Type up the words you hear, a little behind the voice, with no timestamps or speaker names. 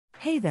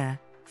Hey there,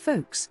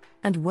 folks,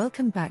 and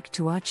welcome back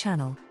to our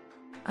channel.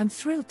 I'm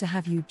thrilled to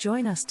have you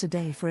join us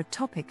today for a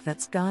topic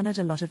that's garnered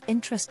a lot of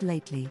interest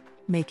lately,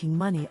 making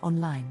money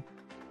online.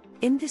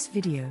 In this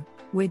video,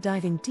 we're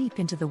diving deep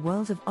into the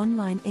world of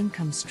online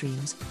income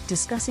streams,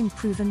 discussing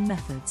proven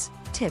methods,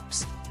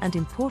 tips, and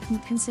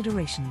important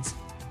considerations.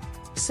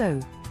 So,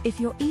 if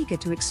you're eager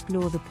to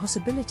explore the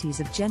possibilities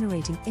of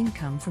generating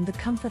income from the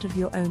comfort of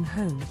your own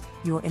home,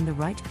 you're in the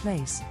right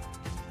place.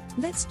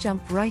 Let's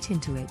jump right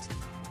into it.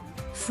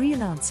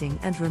 Freelancing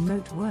and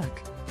remote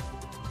work.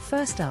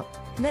 First up,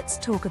 let's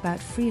talk about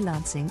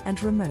freelancing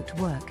and remote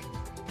work.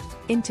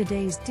 In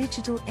today's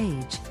digital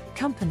age,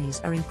 companies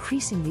are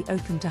increasingly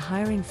open to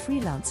hiring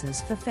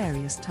freelancers for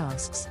various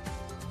tasks.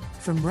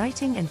 From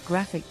writing and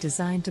graphic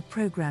design to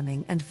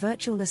programming and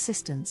virtual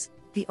assistance,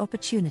 the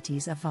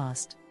opportunities are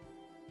vast.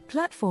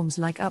 Platforms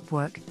like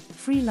Upwork,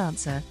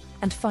 Freelancer,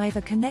 and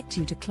Fiverr connect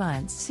you to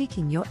clients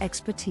seeking your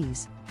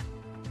expertise.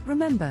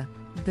 Remember,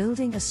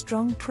 building a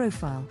strong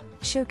profile,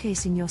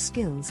 showcasing your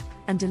skills,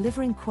 and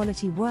delivering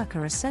quality work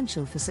are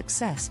essential for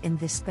success in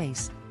this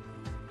space.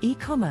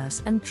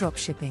 E-commerce and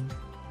dropshipping.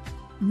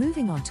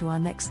 Moving on to our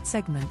next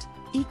segment,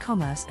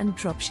 e-commerce and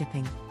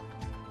dropshipping.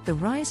 The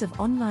rise of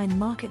online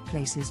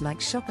marketplaces like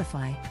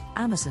Shopify,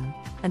 Amazon,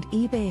 and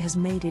eBay has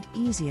made it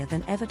easier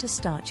than ever to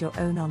start your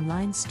own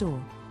online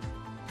store.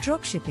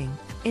 Dropshipping,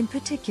 in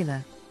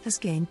particular, has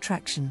gained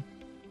traction.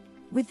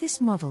 With this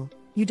model,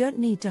 you don't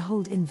need to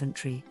hold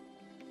inventory.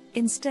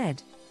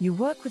 Instead, you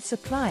work with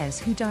suppliers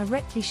who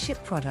directly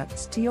ship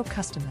products to your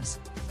customers.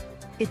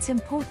 It's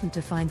important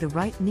to find the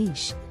right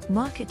niche,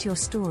 market your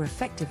store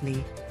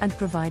effectively, and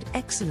provide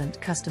excellent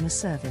customer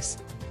service.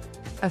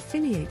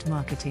 Affiliate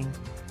marketing.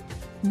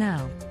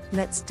 Now,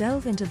 let's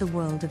delve into the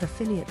world of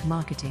affiliate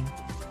marketing.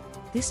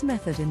 This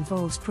method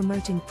involves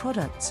promoting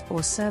products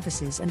or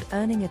services and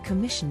earning a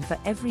commission for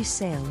every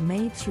sale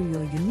made through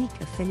your unique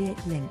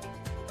affiliate link.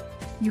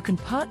 You can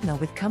partner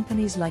with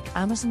companies like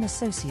Amazon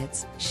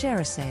Associates,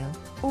 ShareASale,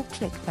 or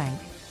ClickBank.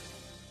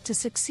 To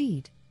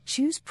succeed,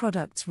 choose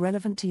products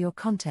relevant to your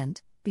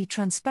content, be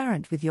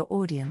transparent with your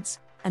audience,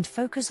 and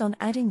focus on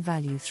adding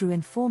value through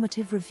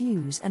informative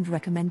reviews and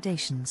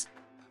recommendations.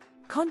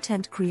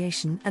 Content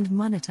creation and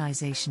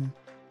monetization.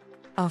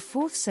 Our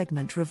fourth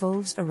segment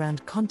revolves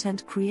around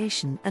content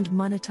creation and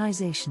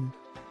monetization.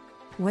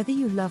 Whether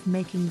you love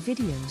making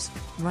videos,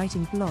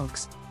 writing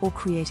blogs, or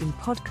creating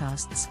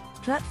podcasts,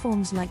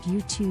 platforms like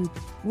YouTube,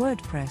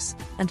 WordPress,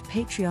 and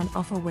Patreon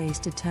offer ways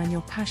to turn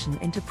your passion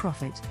into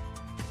profit.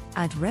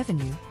 Ad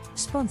revenue,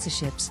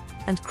 sponsorships,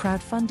 and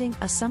crowdfunding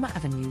are some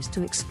avenues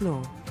to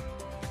explore.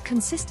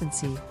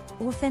 Consistency,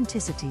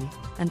 authenticity,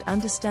 and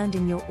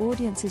understanding your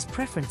audience's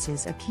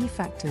preferences are key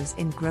factors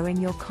in growing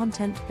your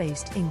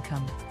content-based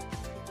income.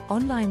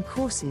 Online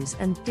courses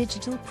and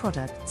digital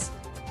products.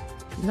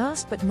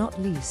 Last but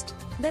not least,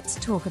 let's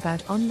talk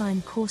about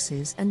online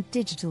courses and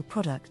digital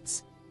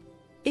products.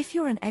 If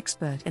you're an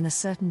expert in a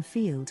certain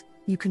field,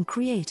 you can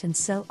create and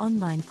sell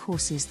online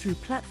courses through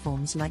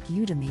platforms like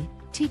Udemy,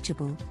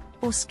 Teachable,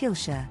 or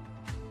Skillshare.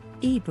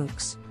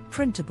 Ebooks,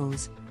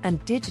 printables,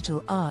 and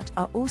digital art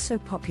are also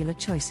popular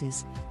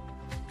choices.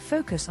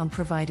 Focus on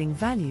providing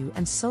value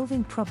and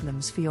solving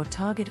problems for your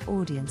target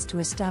audience to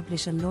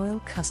establish a loyal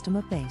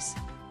customer base.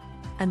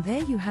 And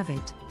there you have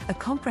it, a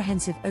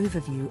comprehensive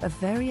overview of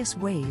various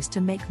ways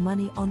to make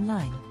money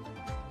online.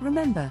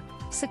 Remember,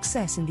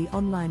 success in the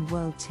online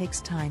world takes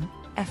time,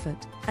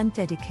 effort, and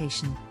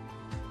dedication.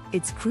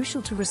 It's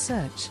crucial to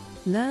research,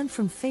 learn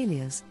from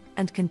failures,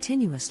 and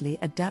continuously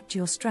adapt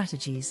your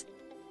strategies.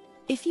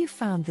 If you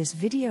found this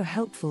video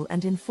helpful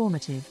and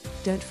informative,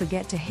 don't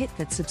forget to hit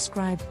that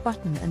subscribe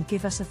button and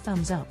give us a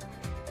thumbs up.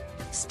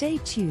 Stay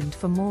tuned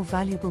for more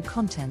valuable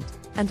content,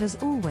 and as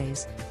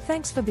always,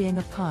 thanks for being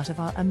a part of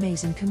our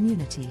amazing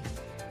community.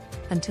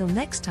 Until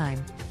next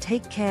time,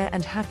 take care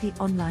and happy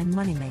online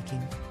money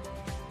making.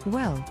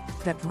 Well,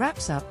 that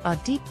wraps up our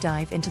deep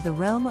dive into the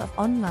realm of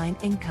online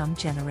income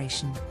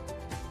generation.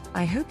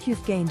 I hope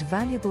you've gained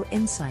valuable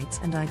insights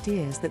and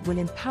ideas that will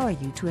empower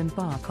you to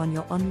embark on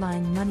your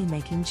online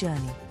money-making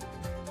journey.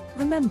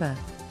 Remember,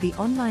 the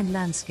online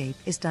landscape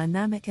is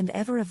dynamic and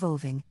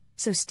ever-evolving,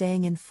 so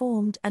staying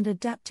informed and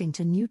adapting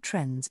to new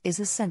trends is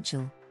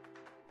essential.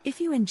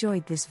 If you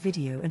enjoyed this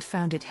video and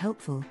found it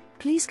helpful,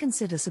 please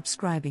consider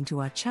subscribing to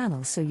our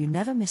channel so you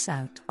never miss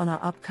out on our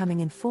upcoming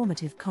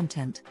informative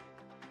content.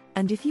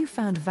 And if you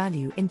found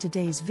value in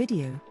today's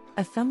video,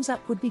 a thumbs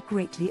up would be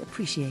greatly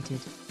appreciated.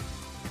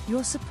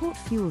 Your support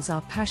fuels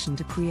our passion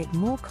to create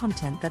more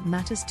content that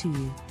matters to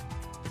you.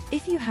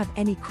 If you have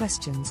any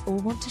questions or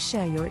want to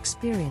share your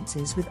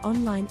experiences with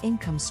online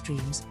income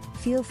streams,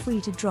 feel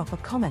free to drop a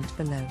comment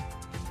below.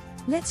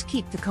 Let's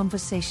keep the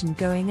conversation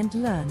going and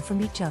learn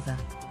from each other.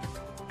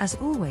 As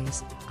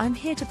always, I'm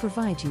here to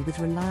provide you with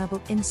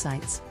reliable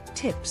insights,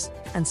 tips,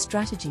 and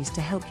strategies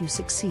to help you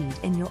succeed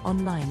in your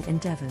online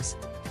endeavors.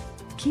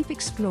 Keep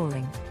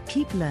exploring,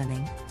 keep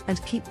learning,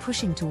 and keep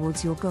pushing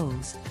towards your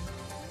goals.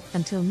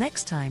 Until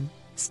next time,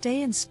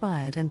 stay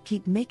inspired and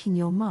keep making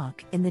your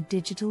mark in the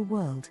digital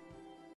world.